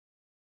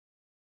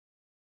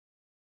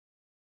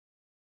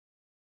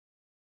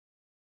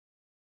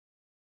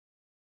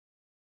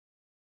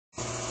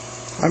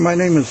Hi, my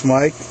name is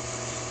Mike,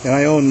 and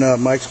I own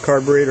Mike's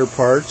Carburetor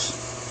Parts.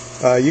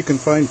 You can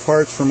find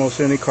parts for most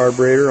any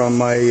carburetor on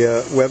my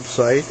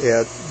website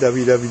at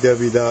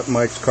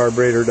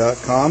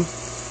www.mikescarburetor.com,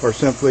 or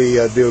simply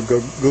do a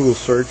Google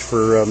search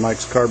for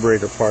Mike's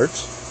Carburetor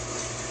Parts.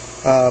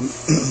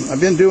 I've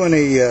been doing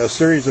a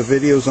series of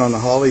videos on the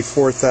Holley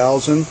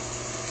 4000,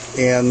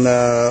 and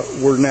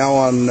we're now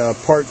on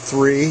part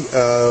 3.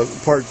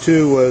 Part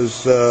 2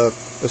 was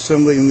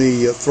assembling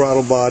the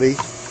throttle body.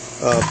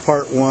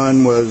 Part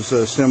 1 was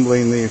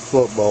assembling the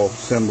float ball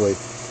assembly.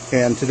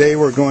 And today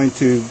we're going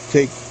to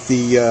take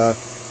the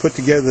put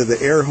together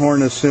the air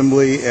horn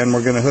assembly, and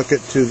we're going to hook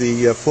it to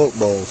the float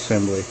ball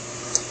assembly.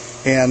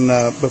 And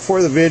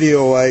before the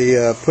video,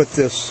 I put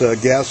this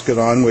gasket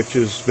on, which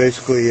is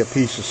basically a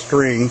piece of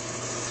string,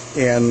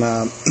 and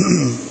I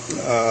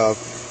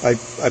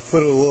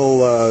put a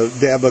little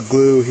dab of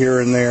glue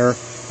here and there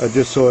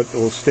just so it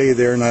will stay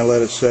there, and I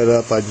let it set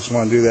up. I just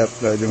want to do that.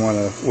 I didn't want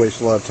to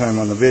waste a lot of time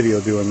on the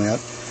video doing that.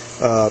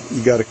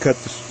 You got to cut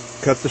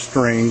the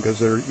string because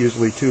they're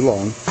usually too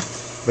long.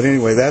 But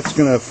anyway, that's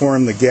going to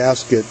form the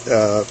gasket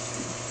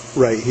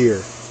right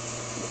here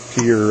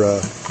to your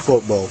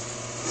float ball.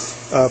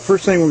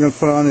 First thing we're going to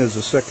put on is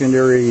a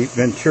secondary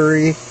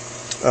venturi,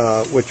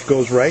 which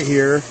goes right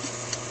here.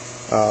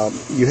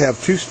 You have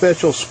 2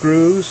 special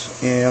screws,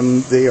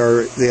 and they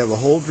have a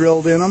hole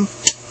drilled in them,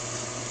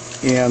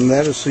 and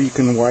that is so you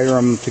can wire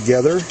them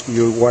together.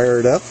 You wire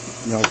it up,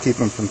 and that'll keep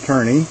them from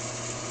turning.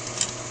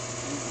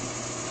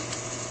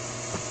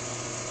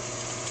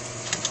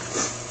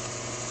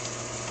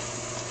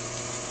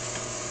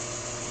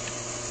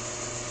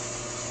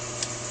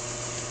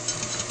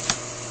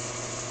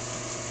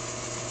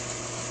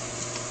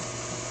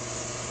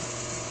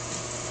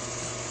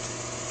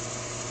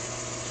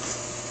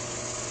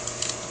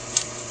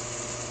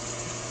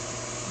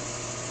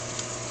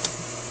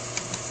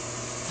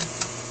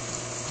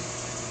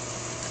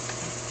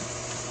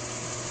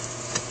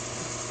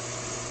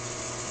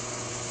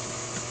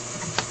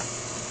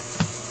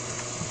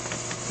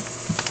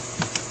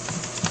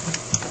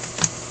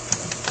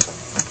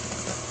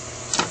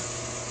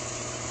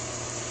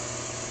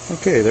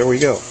 Okay, there we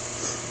go.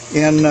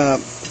 And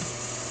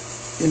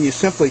you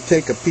simply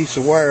take a piece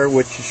of wire,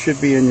 which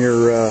should be in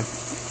your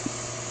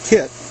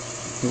kit,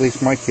 at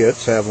least my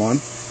kits have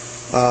one,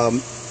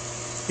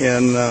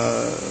 and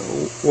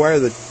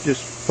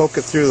just poke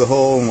it through the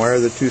hole and wire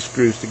the 2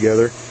 screws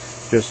together.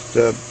 Just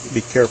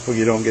be careful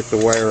you don't get the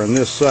wire on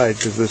this side,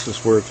 because this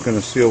is where it's going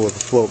to seal with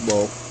the float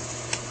ball.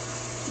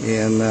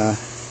 And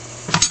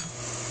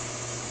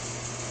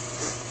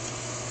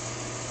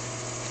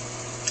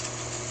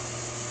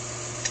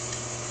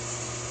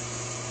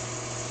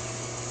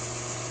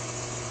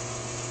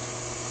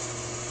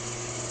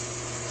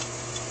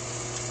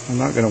I'm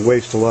not going to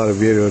waste a lot of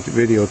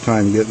video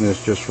time getting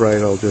this just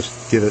right. I'll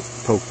just get it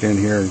poked in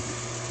here and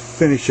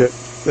finish it.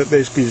 But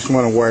basically, you just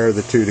want to wire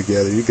the 2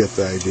 together. You get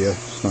the idea.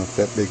 It's not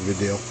that big of a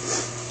deal.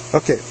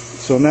 Okay,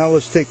 so now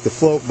let's take the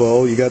float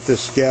bowl. You got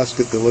this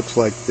gasket that looks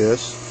like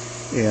this,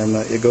 and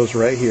it goes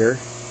right here.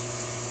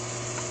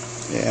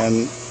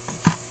 And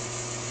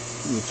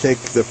you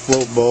take the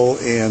float bowl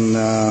and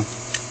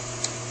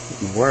get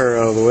the wire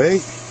out of the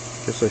way.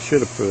 Guess I should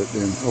have put it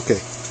in.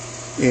 Okay,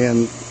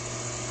 and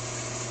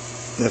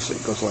this,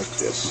 it goes like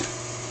this.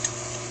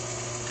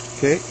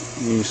 Okay,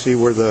 and you see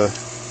where the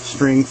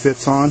string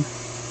fits on.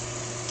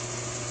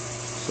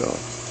 So,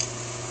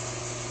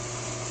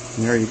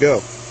 and there you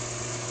go.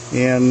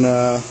 And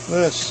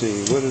let's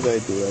see, what did I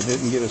do? I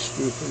didn't get a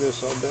screw for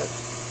this, I'll bet.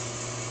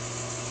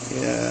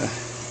 Yeah.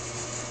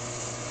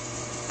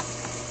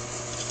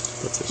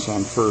 Put this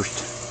on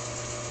first.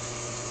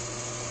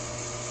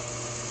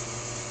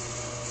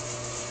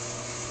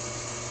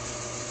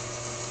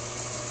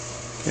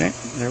 Okay,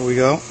 there we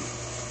go.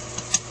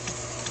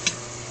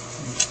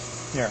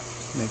 Here,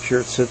 make sure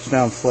it sits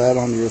down flat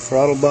onto your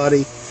throttle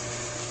body.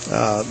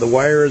 The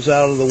wire is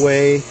out of the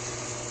way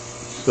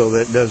so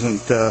that it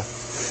doesn't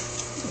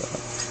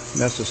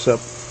mess us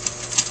up.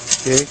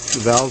 Okay, the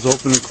valves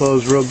open and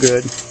close real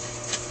good.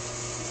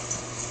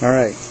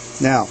 Alright,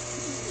 now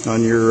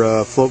on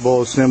your float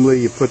ball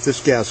assembly, you put this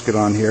gasket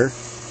on here.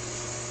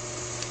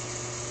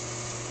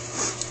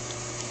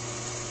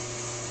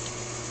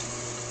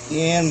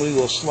 And we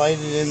will slide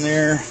it in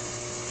there.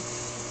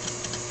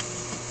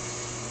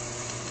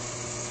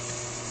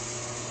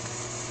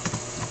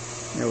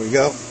 There we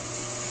go.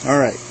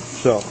 Alright,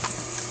 so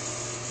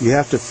you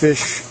have to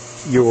fish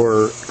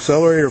your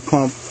accelerator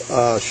pump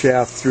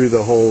shaft through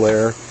the hole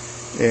there,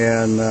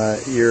 and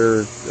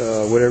your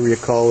whatever you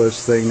call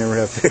this thing, never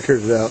have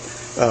figured it out,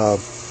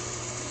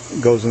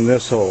 goes in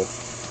this hole.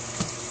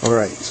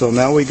 Alright, so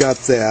now we got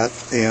that,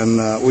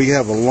 and we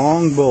have a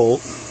long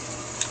bolt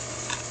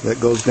that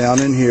goes down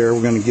in here.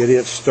 We're going to get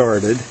it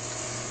started.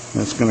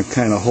 That's going to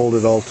kind of hold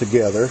it all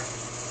together.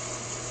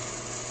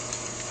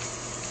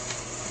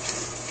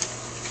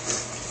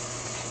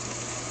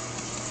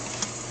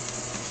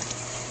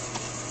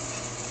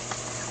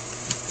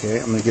 Okay,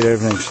 I'm going to get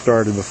everything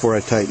started before I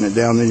tighten it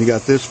down. Then you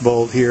got this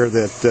bolt here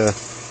that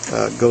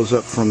goes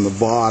up from the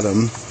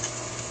bottom.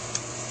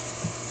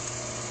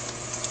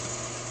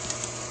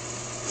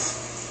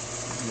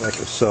 Like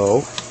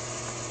so.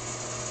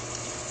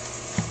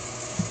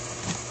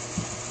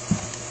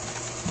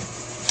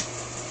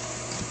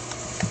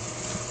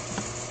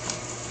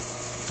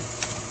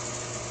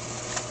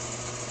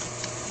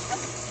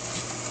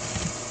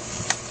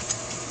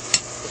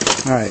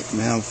 Alright,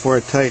 now before I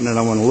tighten it,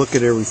 I want to look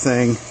at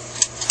everything.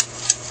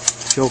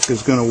 Choke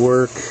is going to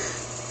work.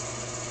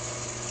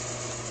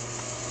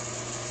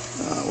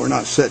 We're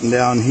not sitting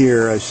down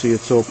here. I see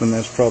it's open.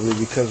 That's probably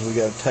because we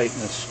got to tighten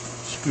this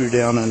screw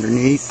down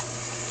underneath.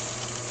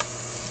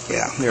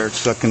 Yeah, there, it's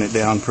sucking it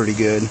down pretty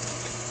good.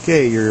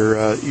 Okay,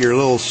 your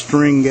little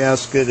string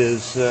gasket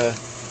is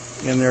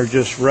in there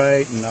just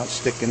right and not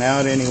sticking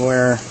out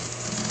anywhere.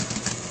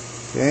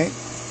 Okay.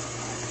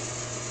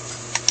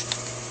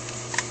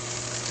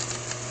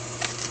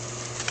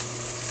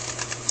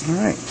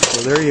 Alright,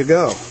 so there you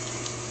go.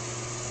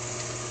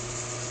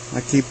 I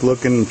keep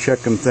looking and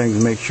checking things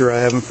to make sure I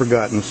haven't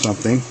forgotten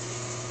something.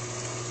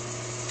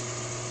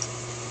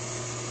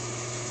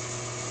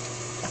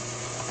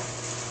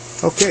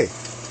 Okay,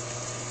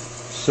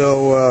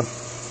 so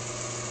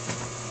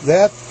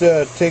that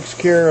takes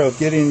care of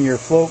getting your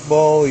float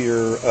ball,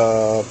 your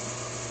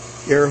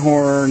air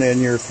horn, and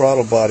your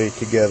throttle body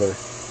together.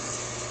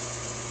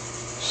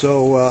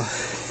 So,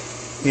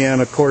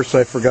 and of course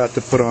I forgot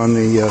to put on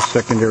the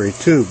secondary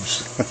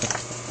tubes.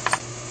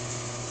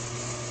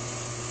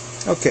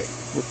 Okay,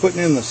 we're putting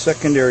in the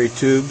secondary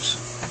tubes.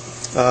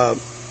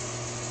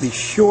 The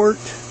short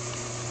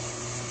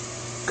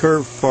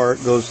curved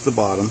part goes to the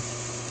bottom,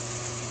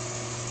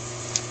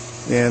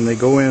 and they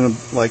go in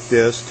like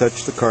this,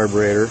 touch the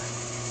carburetor,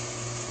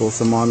 both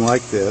of them on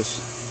like this.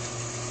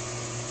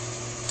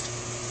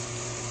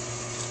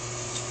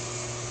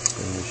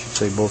 And I should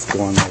say both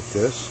go on like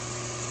this.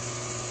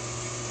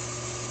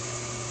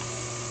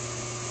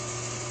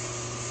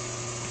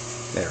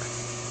 There.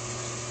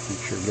 Make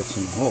sure it gets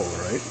in the hole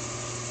right.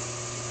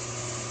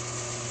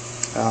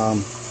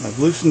 I've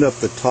loosened up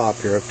the top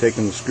here. I've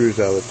taken the screws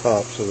out of the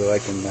top so that I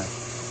can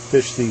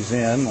fish these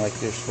in like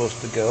they're supposed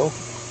to go.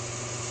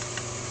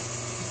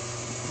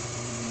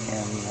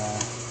 And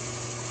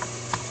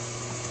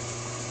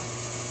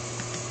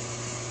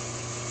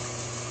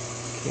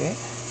okay,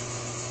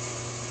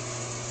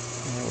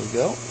 there we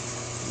go.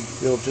 They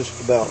feel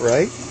just about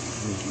right.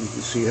 You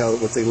can see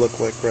what they look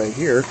like right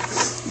here.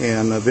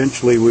 And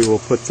eventually we will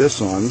put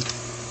this on.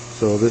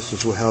 So this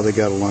is how they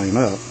got to line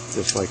up,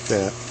 just like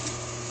that.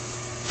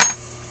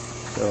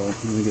 So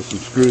let me get some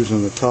screws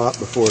in the top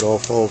before it all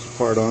falls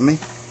apart on me.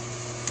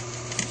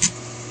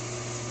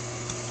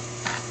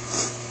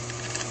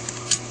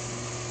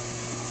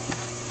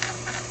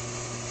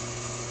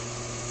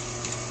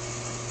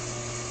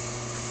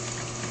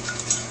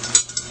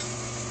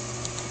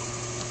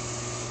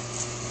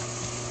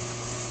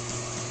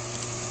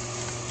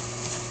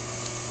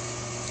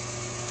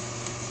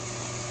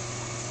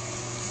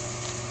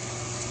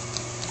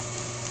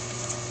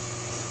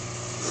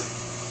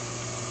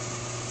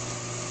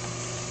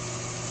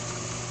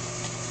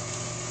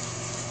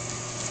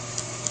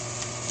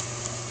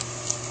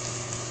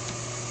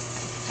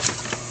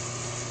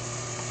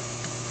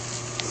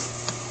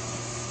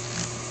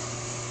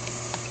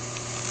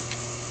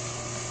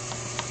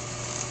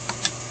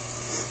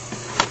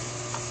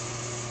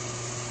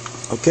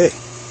 Okay,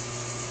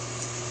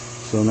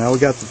 so now we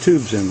got the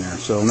tubes in there.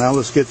 So now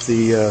let's get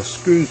the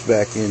screws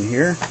back in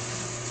here.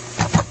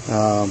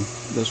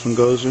 This one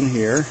goes in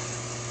here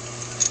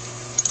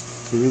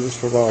through the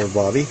throttle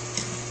body.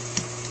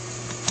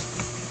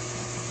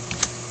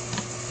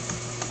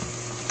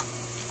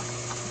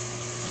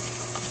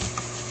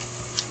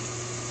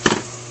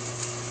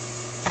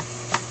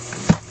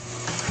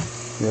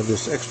 We have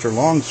this extra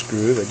long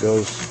screw that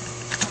goes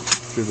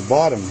through the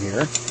bottom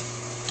here.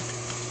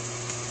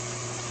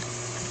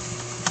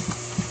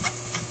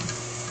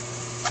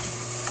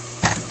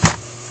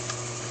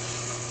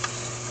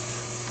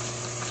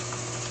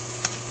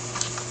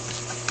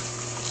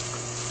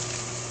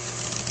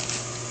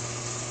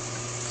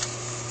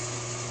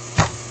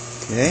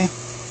 Okay,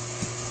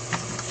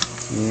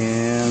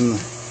 and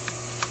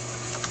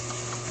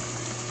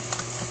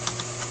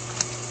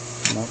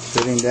not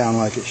sitting down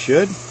like it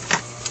should.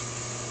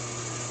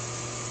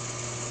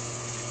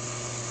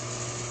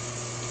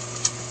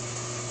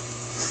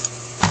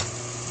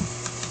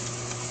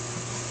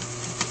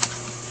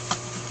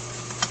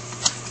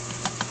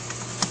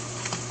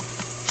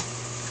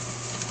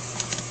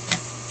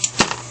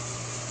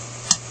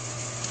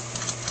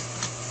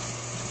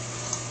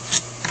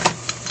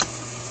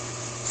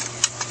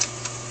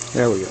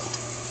 There we go.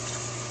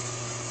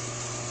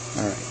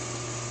 All right.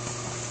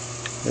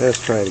 Let's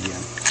try it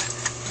again.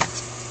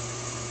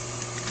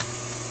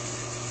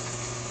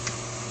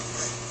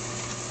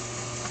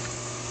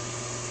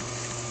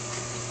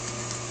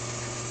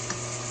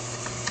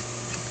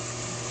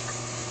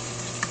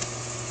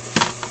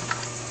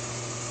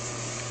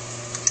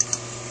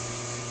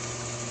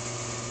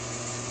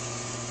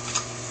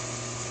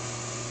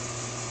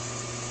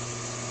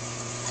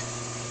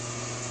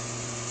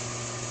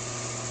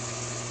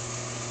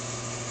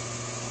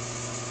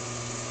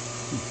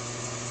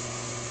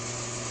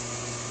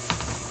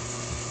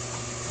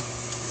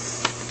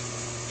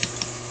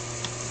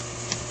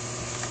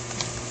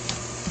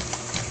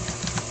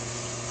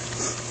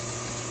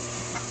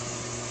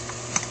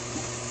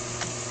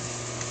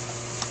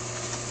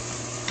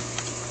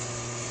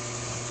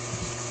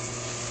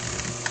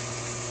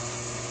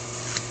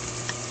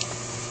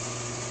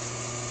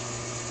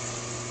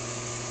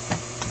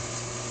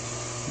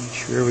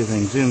 sure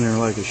everything's in there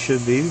like it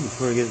should be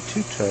before I get it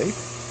too tight.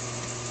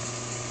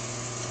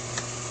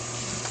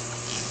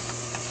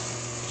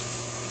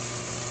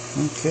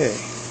 Okay,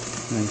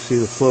 and you can see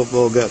the float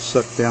blow got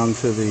sucked down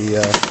to the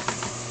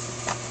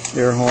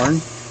air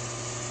horn.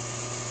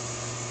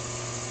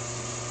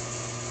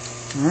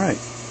 Alright,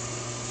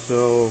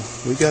 so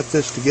we got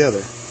this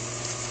together.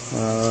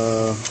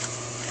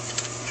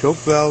 Choke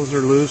valves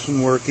are loose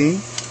and working.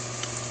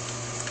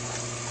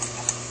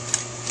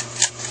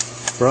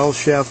 Throttle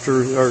shafts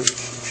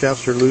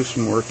are loose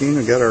and working.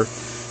 We got our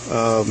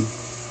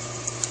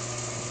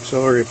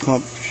auxiliary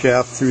pump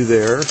shaft through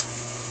there,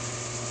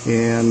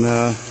 and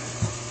I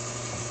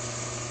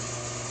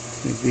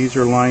think these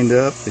are lined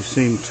up. They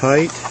seem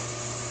tight,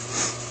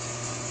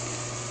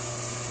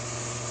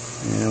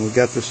 and we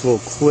got this little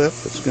clip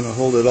that's going to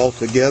hold it all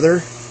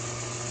together.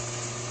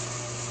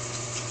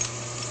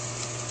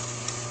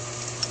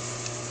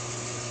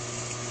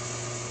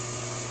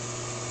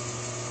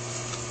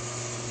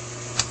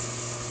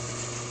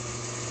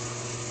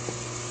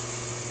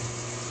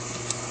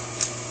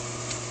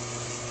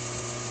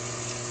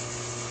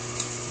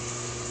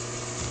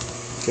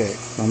 Okay,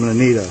 I'm going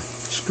to need a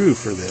screw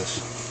for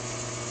this.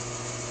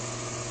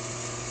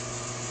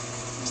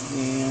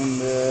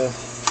 And,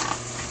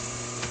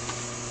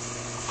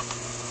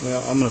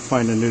 well, I'm going to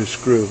find a new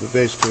screw, but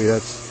basically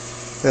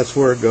that's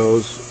where it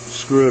goes.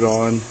 Screw it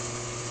on,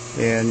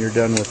 and you're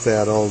done with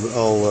that.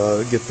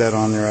 I'll get that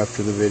on there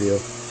after the video.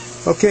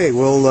 Okay,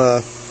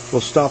 we'll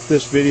stop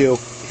this video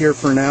here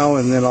for now,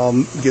 and then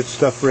I'll get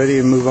stuff ready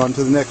and move on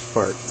to the next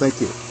part. Thank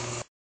you.